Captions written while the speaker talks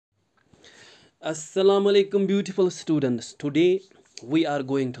Assalamu alaikum, beautiful students. Today we are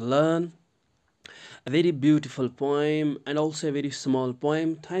going to learn a very beautiful poem and also a very small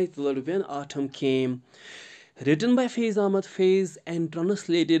poem titled When Autumn Came, written by Ahmad Faiz and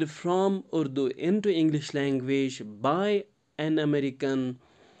translated from Urdu into English language by an American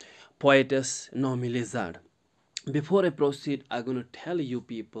poetess Naomi Lizard. Before I proceed, I'm going to tell you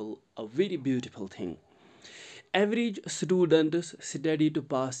people a very beautiful thing. Average students study to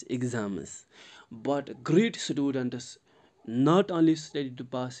pass exams, but great students not only study to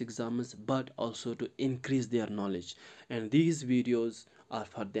pass exams but also to increase their knowledge, and these videos are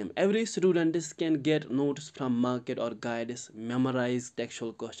for them. Every student can get notes from market or guides, memorize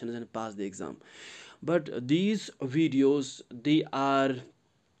textual questions and pass the exam, but these videos, they are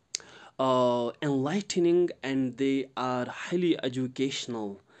enlightening and they are highly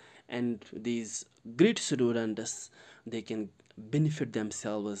educational, and these great students, they can benefit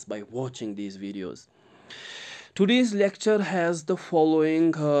themselves by watching these videos. Today's lecture has the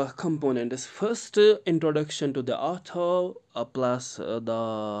following components. First, introduction to the author plus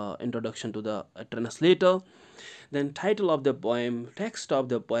the introduction to the translator, then title of the poem, text of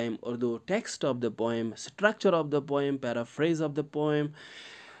the poem, Urdu text of the poem, structure of the poem, paraphrase of the poem,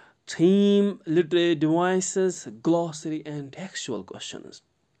 theme, literary devices, glossary and textual questions.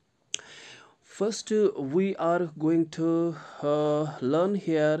 First, we are going to learn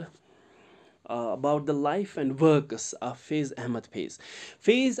here about the life and works of Faiz Ahmad Faiz.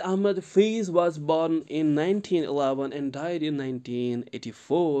 Faiz Ahmad Faiz was born in 1911 and died in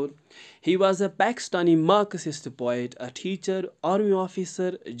 1984. He was a Pakistani Marxist poet, a teacher, army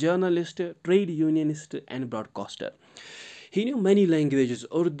officer, journalist, trade unionist and broadcaster. He knew many languages: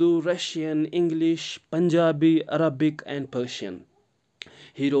 Urdu, Russian, English, Punjabi, Arabic and Persian.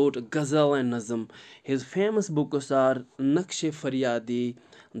 He wrote ghazal and nazm. His famous books are Naqsh Faryadi,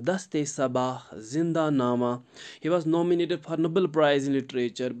 Daste Sabah, Zinda Nama. He was nominated for Nobel Prize in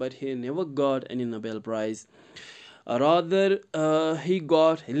Literature, but he never got any Nobel Prize. He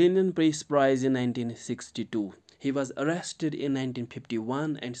got Lenin Peace Prize in 1962. He was arrested in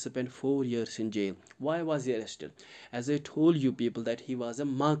 1951 and spent 4 years in jail. Why was he arrested? As I told you people that he was a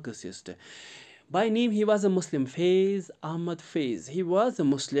Marxist. By name, he was a Muslim, Faiz Ahmad Faiz. He was a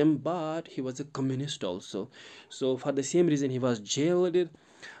Muslim, but he was a communist also. So for the same reason, he was jailed in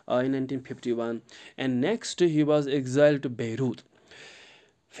 1951. And next, he was exiled to Beirut.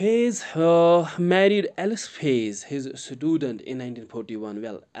 Faiz married Alice Faiz, his student, in 1941.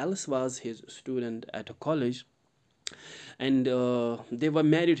 Well, Alice was his student at a college, and they were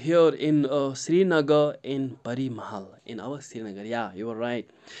married here in Srinagar in Pari Mahal, in our Srinagar. Yeah, you were right.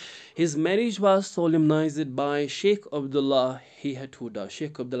 His marriage was solemnized by Sheikh Abdullah. He had two daughters.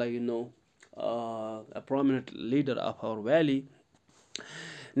 Sheikh Abdullah, a prominent leader of our valley.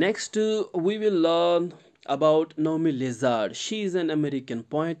 Next, we will learn about Naomi Lizard. She is an American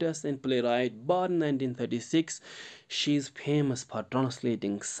poetess and playwright born in 1936. She is famous for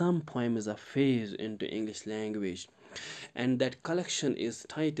translating some poems of Faiz into English language, and that collection is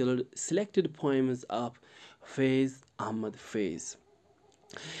titled Selected Poems of Faiz Ahmad Faiz.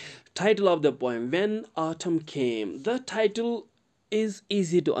 Title of the poem, When Autumn Came. The title is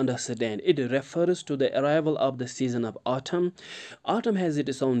easy to understand. It refers to the arrival of the season of autumn. Autumn has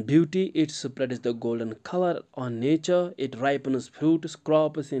its own beauty. It spreads the golden color on nature. It ripens fruits,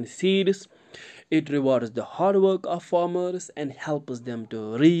 crops, and seeds. It rewards the hard work of farmers and helps them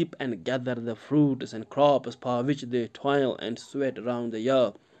to reap and gather the fruits and crops for which they toil and sweat around the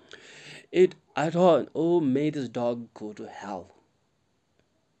year. It adorns, oh, may this dog go to hell.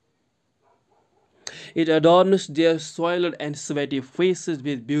 It adorns their soiled and sweaty faces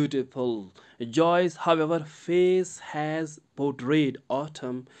with beautiful joys. However, Faiz has portrayed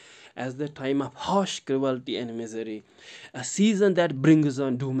autumn as the time of harsh cruelty and misery, a season that brings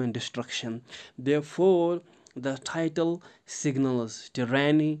on doom and destruction. Therefore, the title signals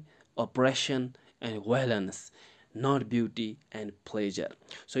tyranny, oppression, and violence, not beauty and pleasure.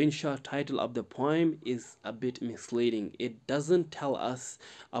 So in short, title of the poem is a bit misleading. It doesn't tell us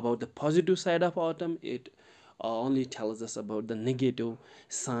about the positive side of autumn. It only tells us about the negative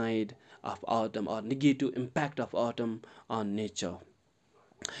side of autumn, or negative impact of autumn on nature.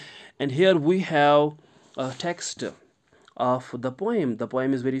 And here we have a text of the poem. The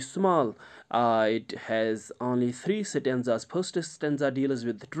poem is very small. It has only 3 stanzas. First stanza deals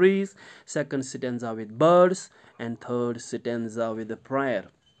with trees, second stanza with birds, and third stanza with the prayer.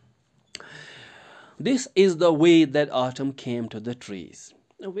 This is the way that autumn came to the trees.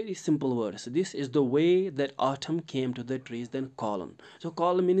 A very simple words. This is the way that autumn came to the trees. Then colon. So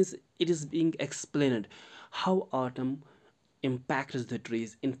colon means it is being explained how autumn impacts the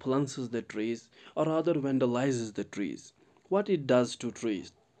trees, influences the trees, or rather vandalizes the trees. What it does to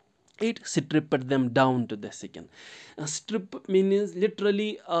trees? It stripped them down to the second. Strip means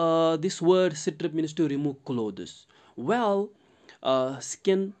literally, this word strip means to remove clothes. Well,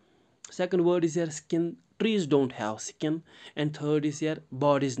 skin. Second word is here skin. Trees don't have skin. And third is here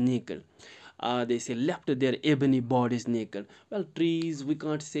bodies naked. They say left their ebony bodies naked. Well, trees, we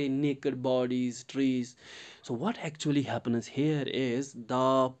can't say naked bodies, trees. So what actually happens here is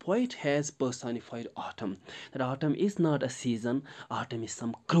the poet has personified autumn. That autumn is not a season. Autumn is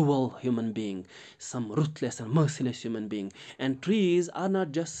some cruel human being, some ruthless and merciless human being. And trees are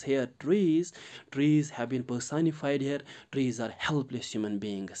not just here trees. Trees have been personified here. Trees are helpless human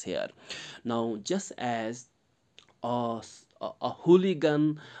beings here. Now, just as a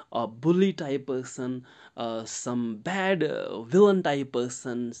hooligan, a bully type person, some bad villain type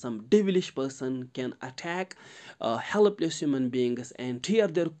person, some devilish person can attack helpless human beings and tear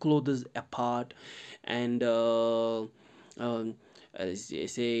their clothes apart and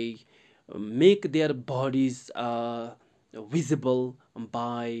say make their bodies visible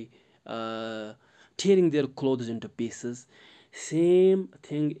by tearing their clothes into pieces. Same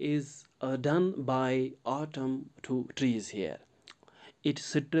thing is done by autumn to trees here. It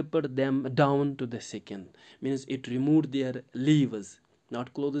stripped them down to the second, means it removed their leaves,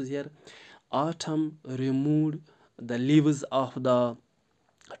 not clothes here. Autumn removed the leaves of the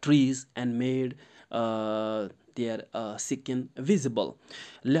trees and made their skin visible,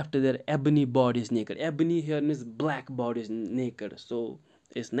 left their ebony bodies naked. Ebony here means black bodies naked. So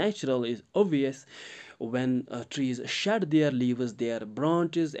it's natural, it's obvious when trees shed their leaves, their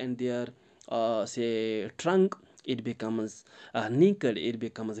branches and their say trunk, it becomes naked, it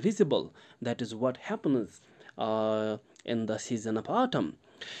becomes visible. That is what happens in the season of autumn.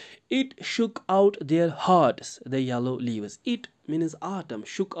 It shook out their hearts, the yellow leaves. It means autumn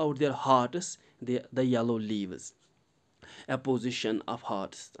shook out their hearts, the yellow leaves. A position of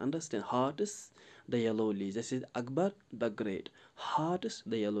hearts. Understand? Hearts, the yellow leaves. This is Akbar the Great. Hearts,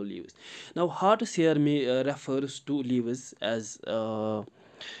 the yellow leaves. Now, hearts here refers to leaves, as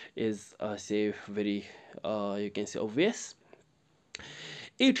is say very you can say obvious.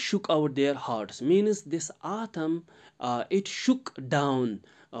 It shook out their hearts means this autumn it shook down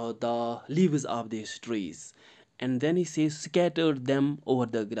the leaves of these trees, and then he says scattered them over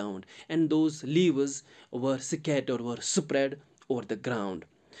the ground, and those leaves were scattered, were spread over the ground.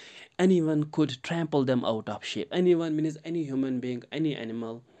 Anyone could trample them out of shape. Anyone means any human being, any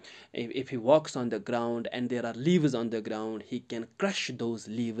animal. If he walks on the ground and there are leaves on the ground, he can crush those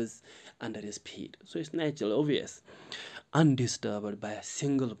leaves under his feet. So it's natural, obvious. Undisturbed by a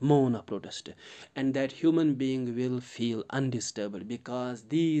single moan of protest. And that human being will feel undisturbed because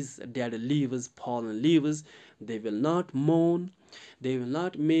these dead leaves, fallen leaves, they will not moan, they will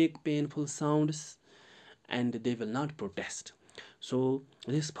not make painful sounds, and they will not protest. So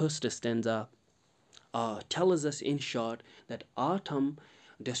this first stanza tells us in short that autumn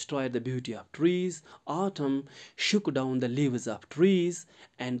destroyed the beauty of trees. Autumn shook down the leaves of trees,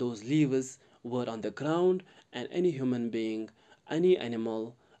 and those leaves were on the ground, and any human being, any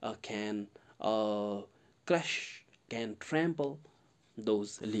animal can crush, can trample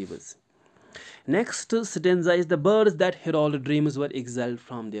those leaves. Next stanza is the birds that herald dreams were exiled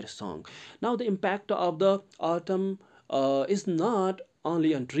from their song. Now the impact of the autumn is not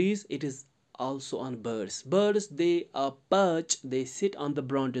only on trees, it is also on birds. Birds, they perch, they sit on the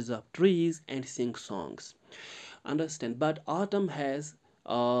branches of trees and sing songs. Understand? But autumn has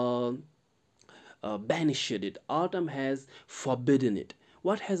banished it. Autumn has forbidden it.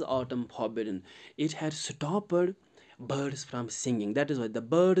 What has autumn forbidden? It has stopped birds from singing. That is why the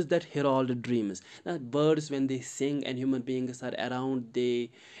birds that herald dreams. That birds, when they sing and human beings are around,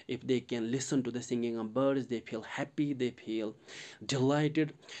 they, if they can listen to the singing of birds, they feel happy, they feel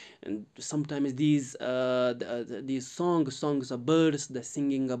delighted. And sometimes these songs of birds, the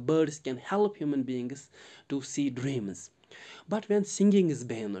singing of birds can help human beings to see dreams. But when singing is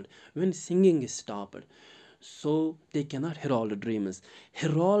banned, when singing is stopped, so they cannot herald dreams.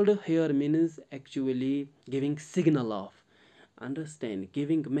 Herald here means actually giving signal of, understand,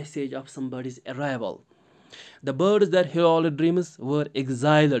 giving message of somebody's arrival. The birds that herald dreams were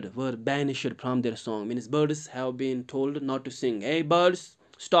exiled, were banished from their song. Means birds have been told not to sing. Hey birds,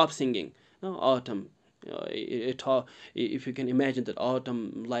 stop singing. Now autumn, if you can imagine that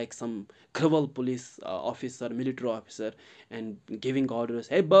autumn, like some cruel police officer, military officer, and giving orders,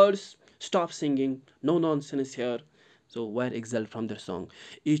 hey birds, stop singing, no nonsense here. So were exiled from their song,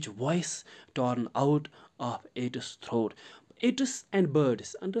 each voice torn out of its throat. Its and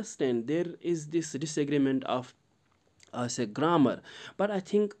birds, understand, there is this disagreement of say grammar, but I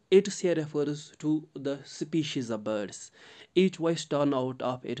think it here refers to the species of birds. Each voice torn out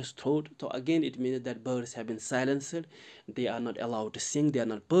of its throat. So again, it means that birds have been silenced. They are not allowed to sing. They are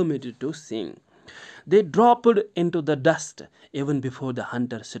not permitted to sing. They dropped into the dust even before the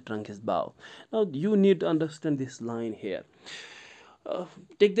hunter struck his bow. Now you need to understand this line here.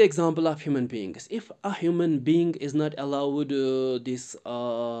 Take the example of human beings. If a human being is not allowed this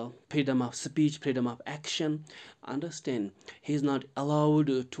freedom of speech, freedom of action, understand, he is not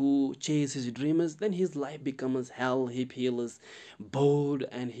allowed to chase his dreams, then his life becomes hell. He feels bored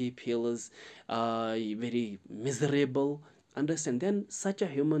and he feels very miserable. Understand, then such a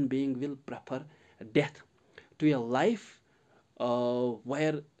human being will prefer death to a life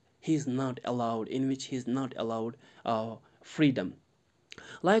where he is not allowed, in which he is not allowed freedom.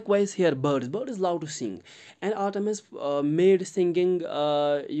 Likewise, here birds love to sing, and autumn has made singing,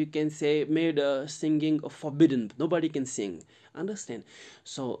 you can say, made singing forbidden. Nobody can sing. Understand?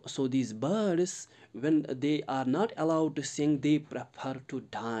 So these birds, when they are not allowed to sing, they prefer to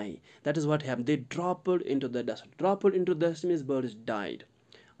die. That is what happened. They dropped into the dust. Dropped into the dust means birds died.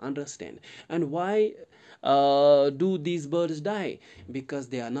 Understand? And why do these birds die? Because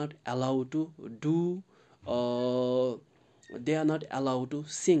they are not allowed to do. They are not allowed to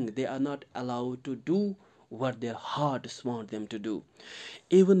sing. They are not allowed to do what their hearts want them to do.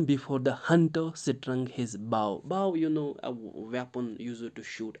 Even before the hunter strung his bow. Bow, you know, a weapon used to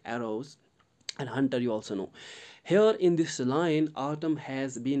shoot arrows. And hunter, you also know. Here in this line, autumn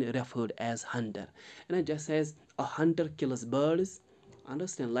has been referred as hunter. And it just says a hunter kills birds.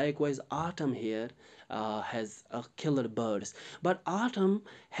 Understand? Likewise, autumn here has killed birds. But autumn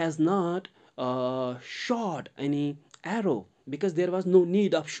has not shot any arrow, because there was no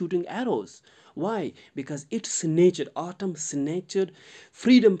need of shooting arrows. Why? Because it's nature. Autumn snatched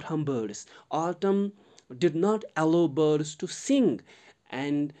freedom from birds. Autumn did not allow birds to sing,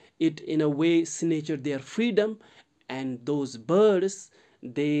 and it in a way snatched their freedom, and those birds,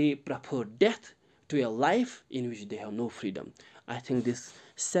 they prefer death to a life in which they have no freedom. I think this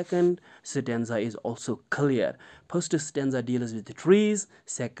second stanza is also clear. First stanza deals with the trees,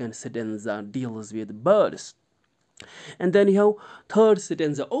 second stanza deals with birds. And then you have third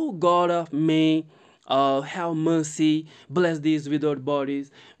stanza, O God of May, have mercy, bless these withered bodies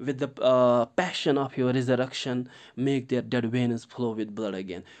with the passion of your resurrection, make their dead veins flow with blood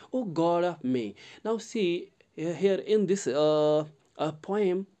again. O God of May. Now see, here in this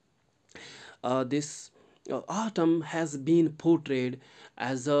poem, this autumn has been portrayed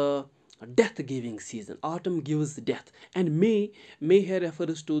as a death-giving season. Autumn gives death, and May here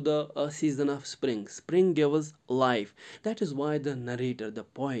refers to the season of spring. Spring gives life. That is why the narrator, the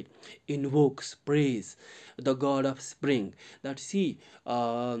poet, invokes praise the god of spring. That see,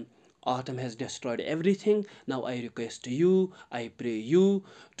 autumn has destroyed everything. Now I request you, I pray you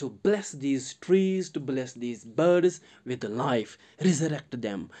to bless these trees, to bless these birds with life. Resurrect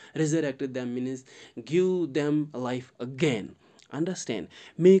them. Resurrect them means give them life again. Understand?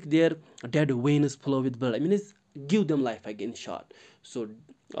 Make their dead veins flow with blood. I mean, give them life again, short. So,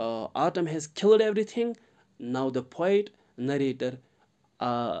 autumn has killed everything. Now the poet, narrator,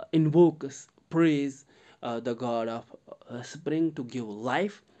 invokes, praise the god of spring to give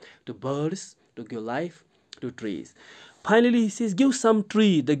life to birds, to give life to trees. Finally, he says, give some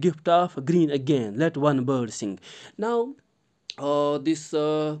tree the gift of green again. Let one bird sing. Now, this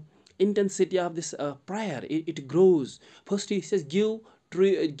intensity of this prayer, it grows. First he says, give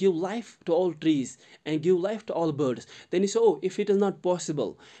life to all trees and give life to all birds. Then he says, oh, if it is not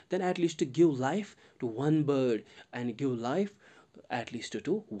possible, then at least to give life to one bird and give life at least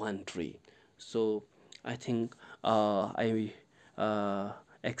to one tree. So I think I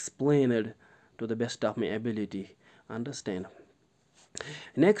explained to the best of my ability. Understand?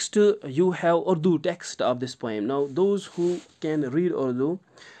 Next, you have Urdu text of this poem. Now those who can read Urdu,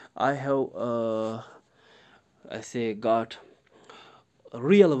 I have I say got a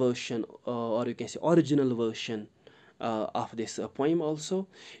real version, or you can say original version of this poem also.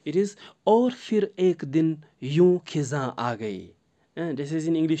 It is और फिर एक दिन यूं खिज़ां आ गई. And this is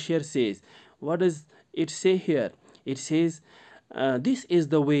in English here says. What does it say here? It says this is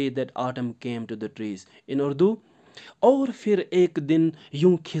the way that autumn came to the trees. In Urdu, और फिर एक दिन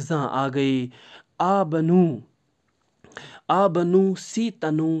यूं खिज़ां आ गई आबनू सी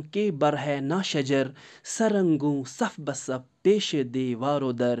तनू के बरह ना शजर सरंगू सफ बसफ पेश दे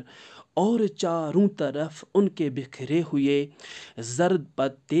वारो दर और चारों तरफ उनके बिखरे हुए जर्द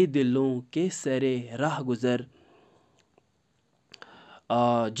पत्ते दिलों के सरे राह गुजर.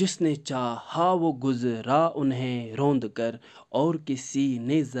 जिसने चाहा वो गुजरा उन्हें रोंद कर और किसी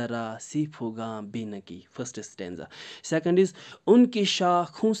ने ज़रा सी फुगा भी न की. First stanza. सेकंड इज उनकी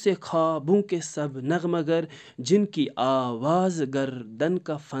शाखों से ख्वाबों के सब नगमगर जिनकी आवाज़ गर्दन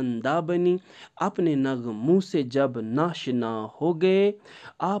का फंदा बनी अपने नगमों से जब नाशना हो गए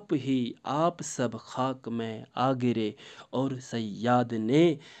आप सब खाक में आ गिरे और सयाद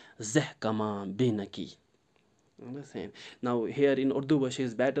ने जहकमा भी न की. Understand? Now here in Urdu version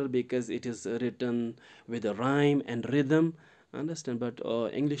is better because it is written with a rhyme and rhythm. Understand? But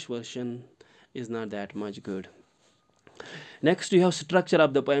English version is not that much good. Next you have structure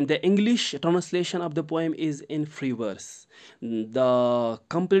of the poem. The English translation of the poem is in free verse. The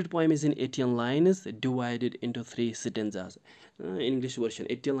complete poem is in 18 lines divided into 3 stanzas. English version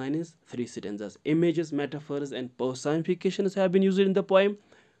 18 lines, 3 stanzas. Images, metaphors and personifications have been used in the poem.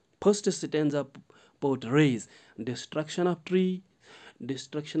 First stanza portrays destruction of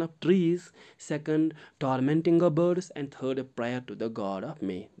trees, second tormenting of birds, and third a prayer to the god of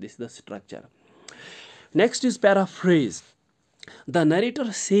May. This is the structure. Next is paraphrase. The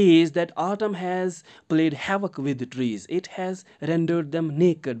narrator says that autumn has played havoc with the trees. It has rendered them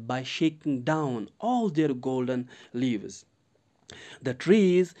naked by shaking down all their golden leaves. The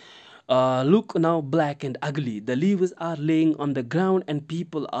trees look now black and ugly. The leaves are laying on the ground and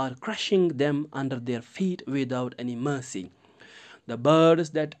people are crushing them under their feet without any mercy. The birds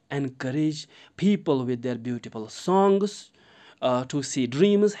that encourage people with their beautiful songs to see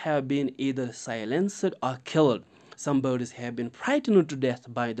dreams have been either silenced or killed. Some birds have been frightened to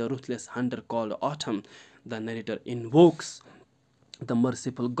death by the ruthless hunter called Autumn. The narrator invokes the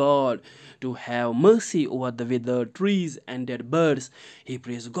merciful God to have mercy over the withered trees and dead birds. He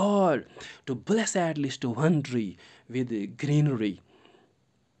prays God to bless at least one tree with greenery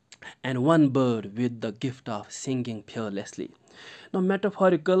and one bird with the gift of singing fearlessly. Now,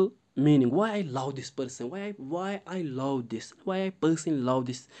 metaphorical meaning. Why I love this person? Why I love this? Why I personally love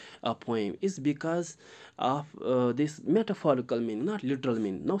this poem is because of this metaphorical meaning, not literal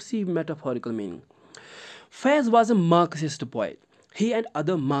meaning. Now, see metaphorical meaning. Faiz was a Marxist poet. He and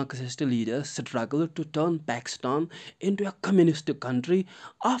other Marxist leaders struggled to turn Pakistan into a communist country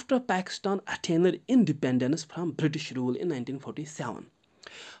after Pakistan attained independence from British rule in 1947.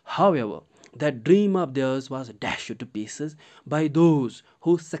 However, that dream of theirs was dashed to pieces by those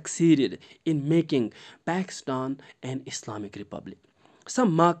who succeeded in making Pakistan an Islamic republic.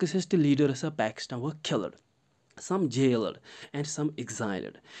 Some Marxist leaders of Pakistan were killed, some jailed, and some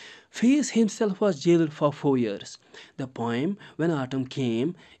exiled. Faiz himself was jailed for 4 years. The poem, When Autumn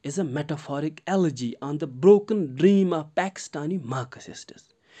Came, is a metaphoric elegy on the broken dream of Pakistani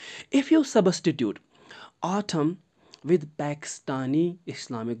Marxists. If you substitute autumn with Pakistani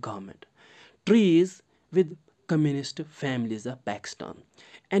Islamic government, trees with communist families of Pakistan,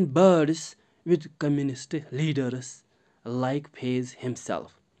 and birds with communist leaders like Faiz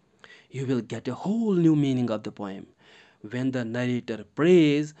himself, you will get a whole new meaning of the poem. When the narrator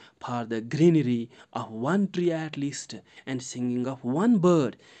prays for the greenery of one tree at least and singing of one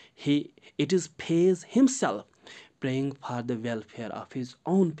bird, it is Faiz himself praying for the welfare of his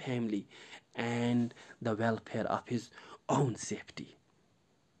own family and the welfare of his own safety.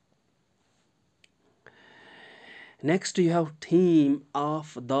 Next you have theme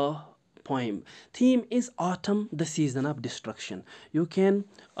of the poem. Theme is autumn, the season of destruction. You can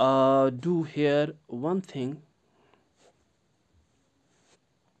do here one thing.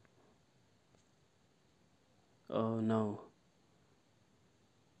 Oh no.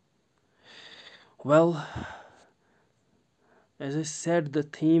 Well, as I said, the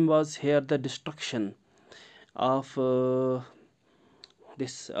theme was here the destruction of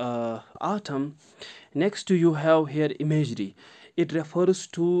this autumn. Next you have here imagery. It refers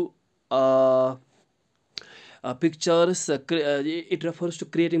to pictures. It refers to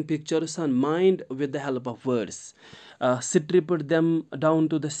creating pictures on mind with the help of words. Stripped them down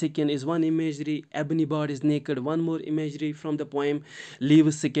to the second is one imagery. Ebony bird is naked. One more imagery from the poem.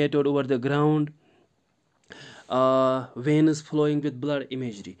 Leaves scattered over the ground. Veins flowing with blood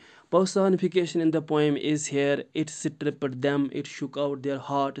imagery. Personification in the poem is here. It stripped them. It shook out their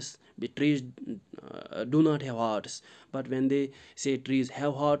hearts. Trees do not have hearts, but when they say trees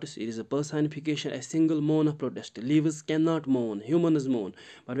have hearts, it is a personification, a single moan of protest. Leaves cannot moan, humans moan,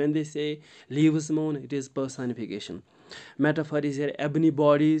 but when they say leaves moan, it is personification. Metaphor is here, ebony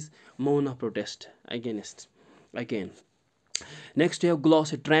bodies, moan of protest against. Again. Next you have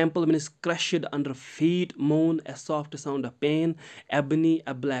glossy. Trample means crushed under feet. Moan, a soft sound of pain. Ebony,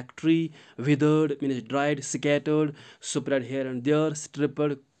 a black tree. Withered means dried, scattered, spread here and there.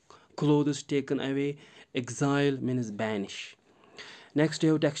 Stripped, clothes taken away. Exile means banish. Next,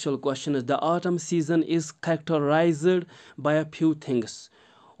 you have textual question is the autumn season is characterized by a few things.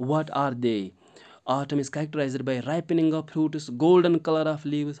 What are they? Autumn is characterized by ripening of fruits, golden color of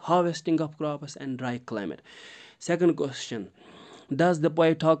leaves, harvesting of crops, and dry climate. Second question, does the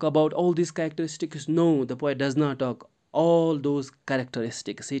poet talk about all these characteristics? No, the poet does not talk all those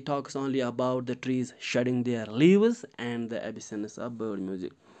characteristics. He talks only about the trees shedding their leaves and the absence of bird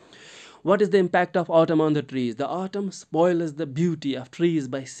music. What is the impact of autumn on the trees? The autumn spoils the beauty of trees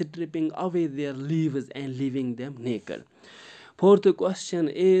by stripping away their leaves and leaving them naked. Fourth question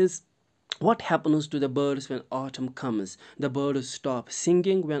is, what happens to the birds when autumn comes? The birds stop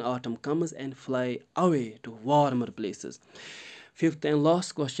singing when autumn comes and fly away to warmer places. Fifth and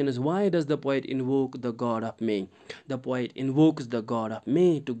last question is, why does the poet invoke the god of May? The poet invokes the god of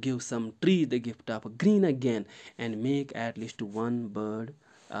May to give some tree the gift of green again and make at least one bird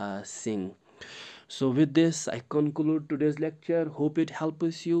sing. So with this, I conclude today's lecture. Hope it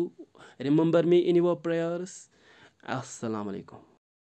helps you. Remember me in your prayers. Assalamu alaikum.